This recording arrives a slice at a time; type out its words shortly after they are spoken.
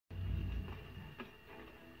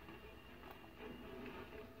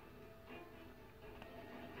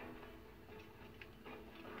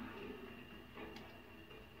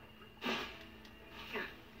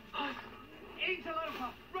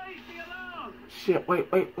Shit, wait,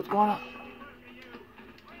 what's going on?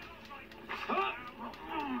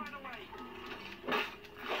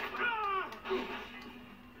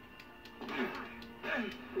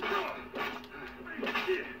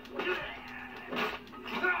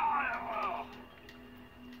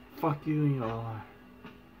 Fuck you and your line.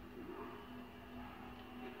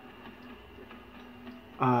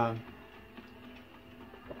 I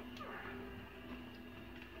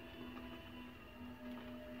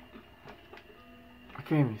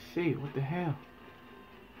can't even see. What the hell?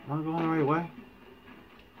 Am I going the right way?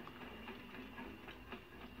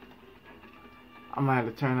 I might have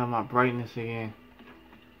to turn up my brightness again.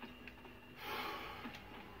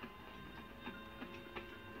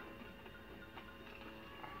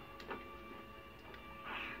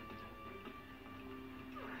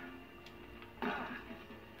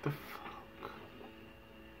 The fuck?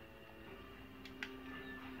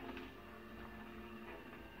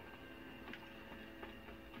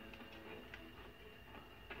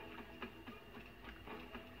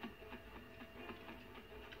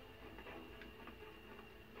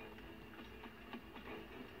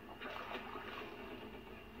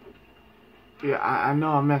 Yeah, I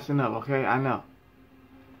know I'm messing up, okay? I know.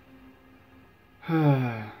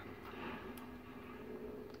 I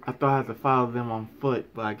thought I had to follow them on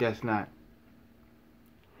foot, but I guess not.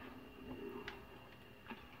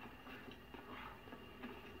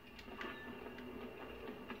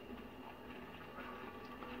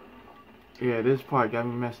 Yeah, this part got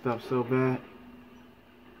me messed up so bad.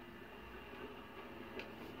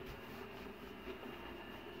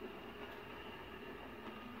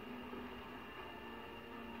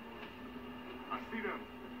 I see them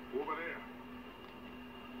over there.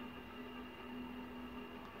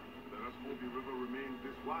 Let us hope the river remains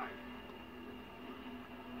this wide.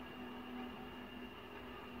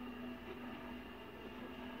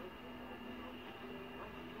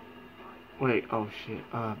 Wait, oh shit.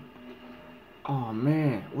 Oh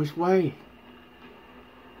man, which way?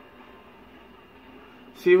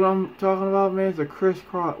 See what I'm talking about, man? It's a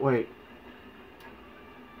crisscross. Wait.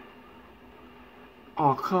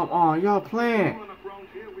 Oh, come on. Y'all playing.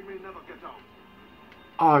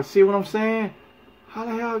 Oh, see what I'm saying? How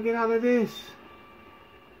the hell get out of this?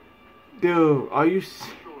 Dude, are you...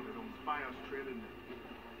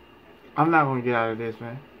 I'm not gonna get out of this,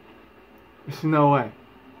 man. There's no way.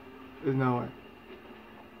 There's no way.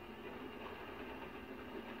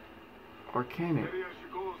 Or can it?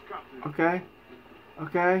 Okay.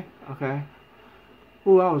 Okay. Okay.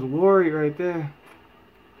 Ooh, I was worried right there.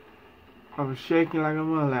 I was shaking like a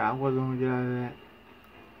mother. Like I wasn't gonna get out of that.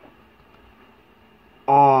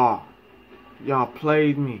 Oh, y'all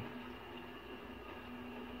played me.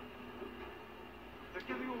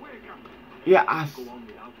 Yeah, I'll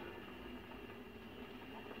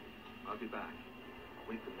be back.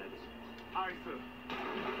 Wait for medicine. Aye, sir.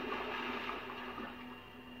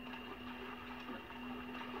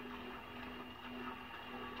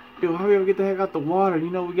 Yo, hurry up, get the heck out the water.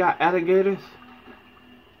 You know we got alligators.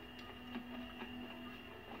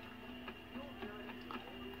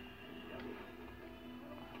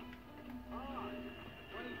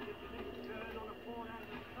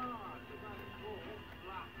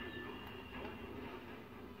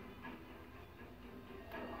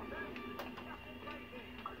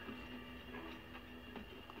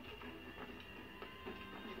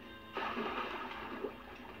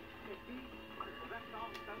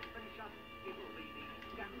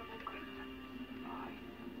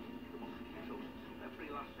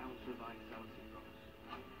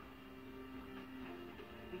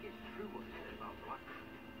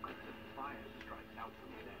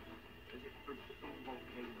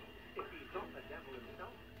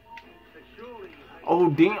 Oh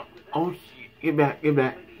damn! Oh shit! Get back! Get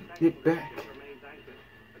back! Get back!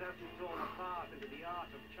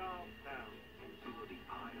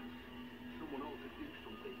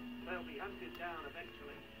 They'll be hunted down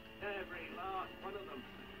eventually. Every last one of them.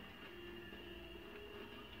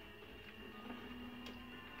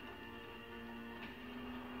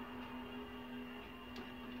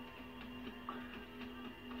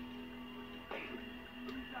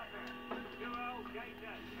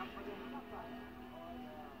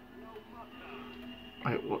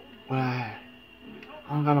 Wait, what? I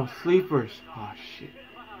don't got no sleepers. Oh shit!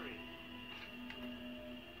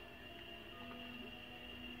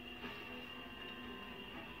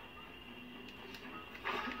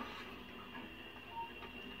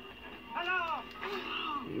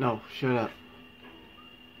 No, shut up.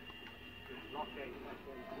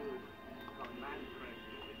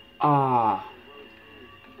 Ah.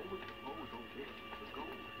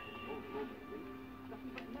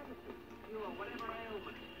 whatever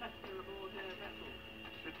ailment fester aboard their vessel.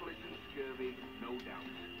 Syphilis and scurvy, no doubt.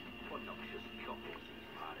 What noxious choppers these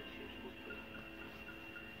pirate ships must be.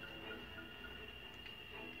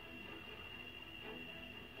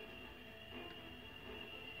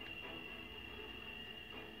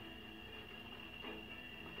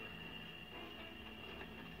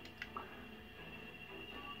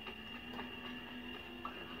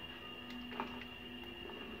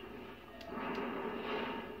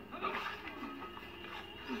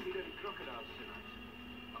 Crocodiles tonight.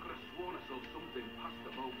 I could have sworn I saw something past the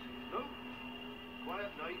boat. No?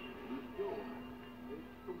 Quiet night. There's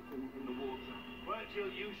something in the water. Quiet till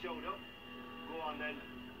you showed up. Go on then.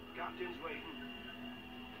 Captain's waiting.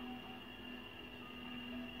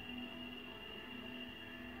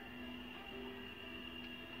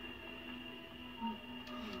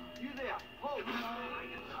 You there? Hold!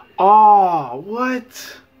 Oh,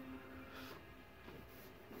 what?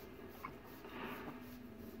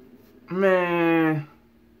 Man,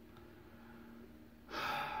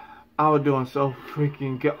 I was doing so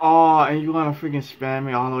freaking good. Oh, and you wanna freaking spam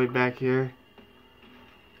me all the way back here?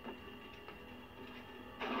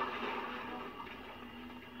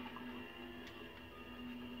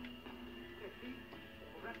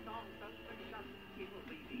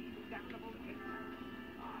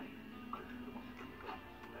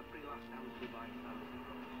 Every last ounce of life now.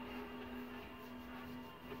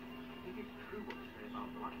 I think it's true what they say about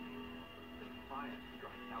Blackbeard. The fire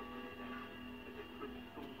strikes out from the dead, as if from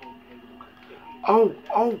some volcano.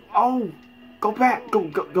 Oh! Go back!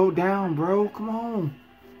 Go down, bro! Come on!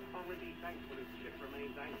 Only be thankful his ship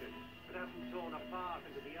remains anchored, but hasn't torn apart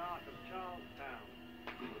into the arc of Charlestown.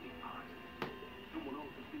 Bloody pirates. Someone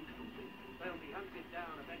ought to do something. They'll be hunted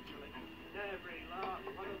down eventually. Every last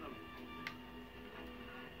one of them.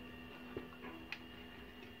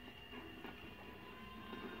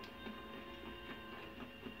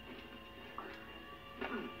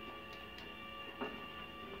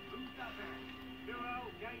 Duo,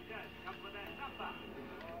 gators, come for their supper.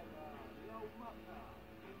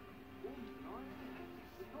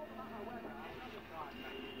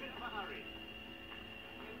 Bit of a hurry.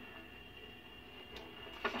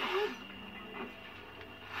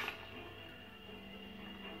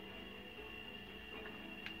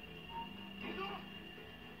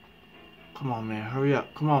 Come on, man! Hurry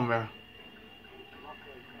up! Come on, man!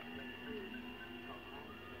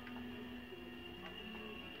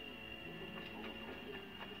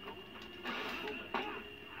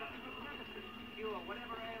 Cure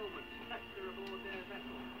whatever ailment fester aboard their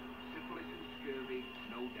vessel. Syphilis and scurvy,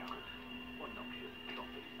 no doubt. What noxious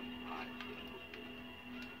choppers these pirate ships must be.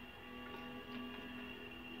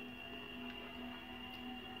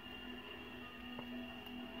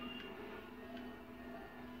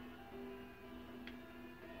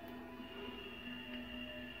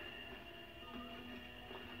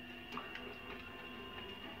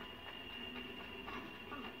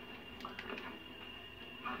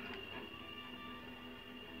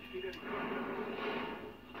 You see them crocodiles?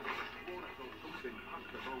 I sworn I saw something past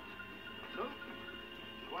the boat. No?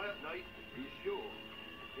 Quiet night. Are you sure?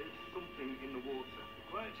 There's something in the water.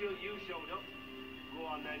 Quiet till you showed up. Go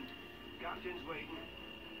on then. Captain's waiting.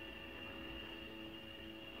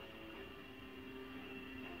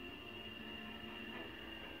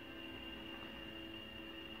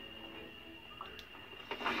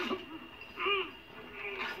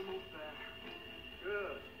 Almost there.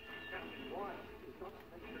 Good. Captain Wild is not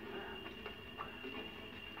making man.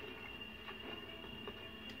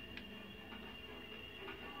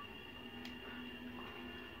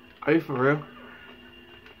 Are you for real?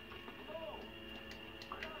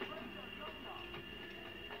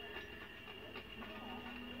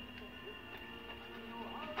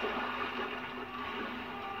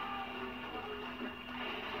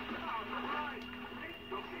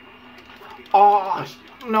 Oh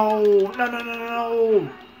no!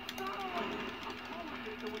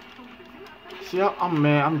 See, I'm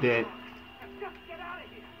mad. I'm dead.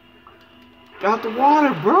 Get out the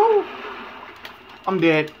water, bro. I'm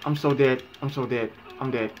dead. I'm so dead. I'm so dead.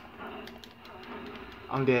 I'm dead.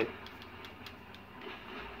 I'm dead.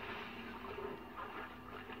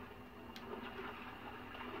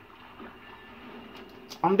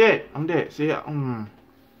 I'm dead. I'm dead. See,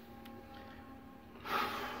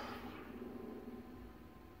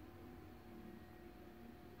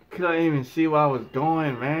 couldn't even see where I was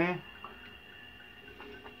going, man.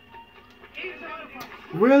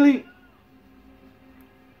 Really?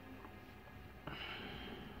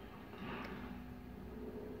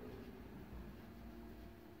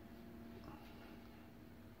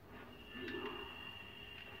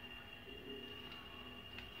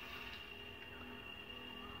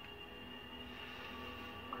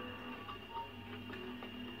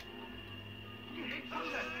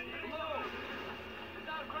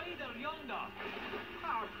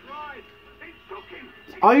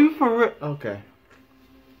 Are you for real? Okay.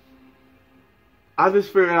 I just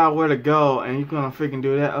figured out where to go, and you're gonna freaking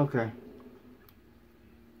do that? Okay.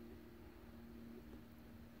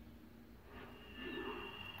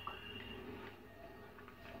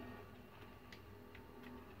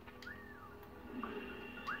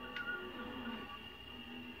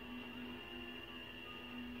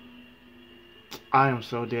 I am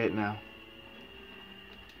so dead now.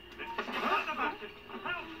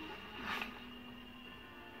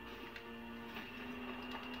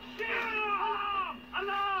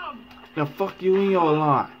 Alarm! Now fuck you and your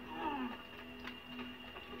alarm.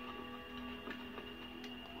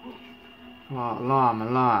 Oh, alarm,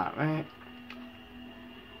 man.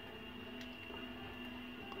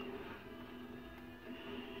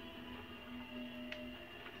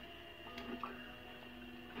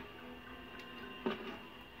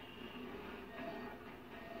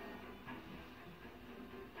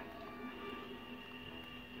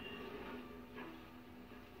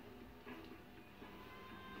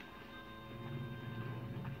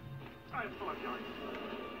 I apologize.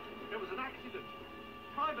 There was an accident.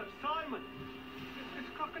 Private Simon. This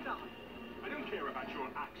crocodile. I don't care about your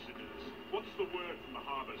accidents. What's the word from the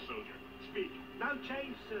harbour, soldier? Speak. No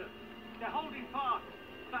change, sir. They're holding fast,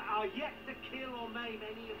 but are yet to kill or maim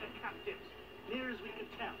any of the captives, near as we can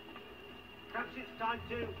tell. Perhaps it's time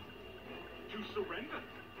to surrender?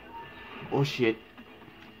 Oh shit.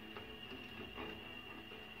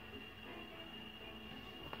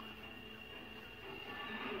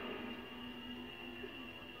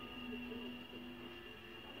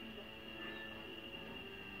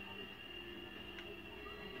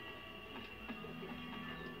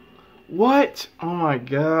 What? Oh my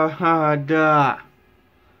god.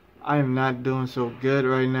 I am not doing so good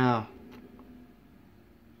right now.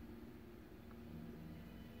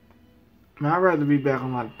 Man, I'd rather be back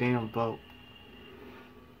on my damn boat.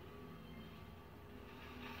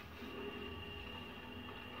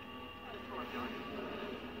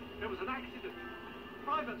 There was an accident.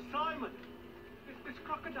 Private Simon. This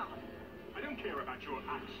crocodile. I don't care about your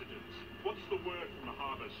accidents. What's the word from the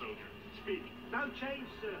harbour, soldier? Speak. No change,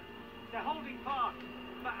 sir. They're holding fast,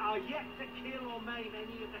 but are yet to kill or maim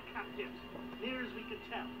any of the captives, near as we can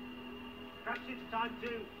tell. Perhaps it's time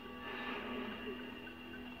to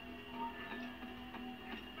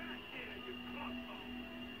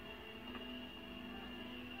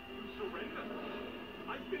Surrender?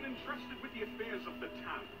 I've been entrusted with the affairs of the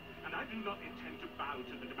town, and I do not intend to bow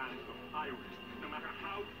to the demands of a pirate, no matter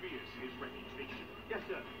how fierce his reputation. Yes,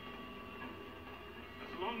 sir.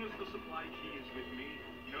 As long as the supply key is with me,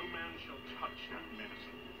 no man shall touch that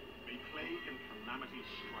medicine. May plague and calamity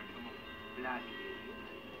strike them all. Vladimir.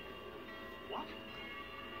 What?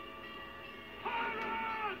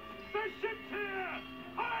 Pirates! The ship's here!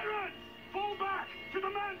 Pirates! Fall back to the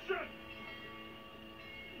mansion!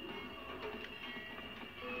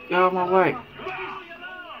 Get out of my way.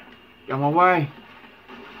 Get out of my way.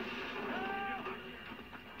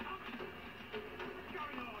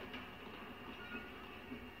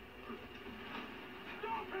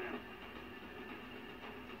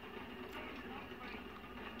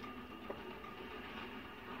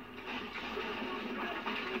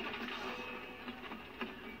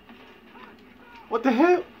 What the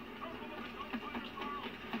hell?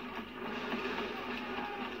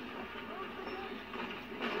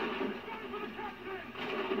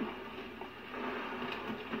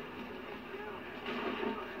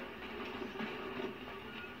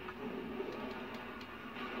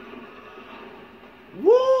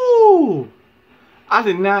 Woo! I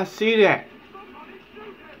did not see that.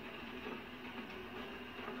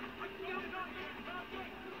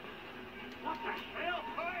 What the hell?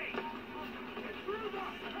 Hey! Get through the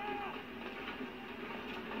hell!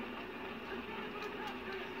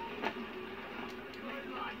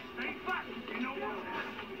 Stay back! You know what?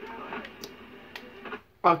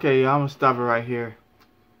 Okay, I'm gonna stop it right here.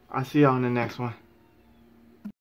 I'll see y'all in the next one.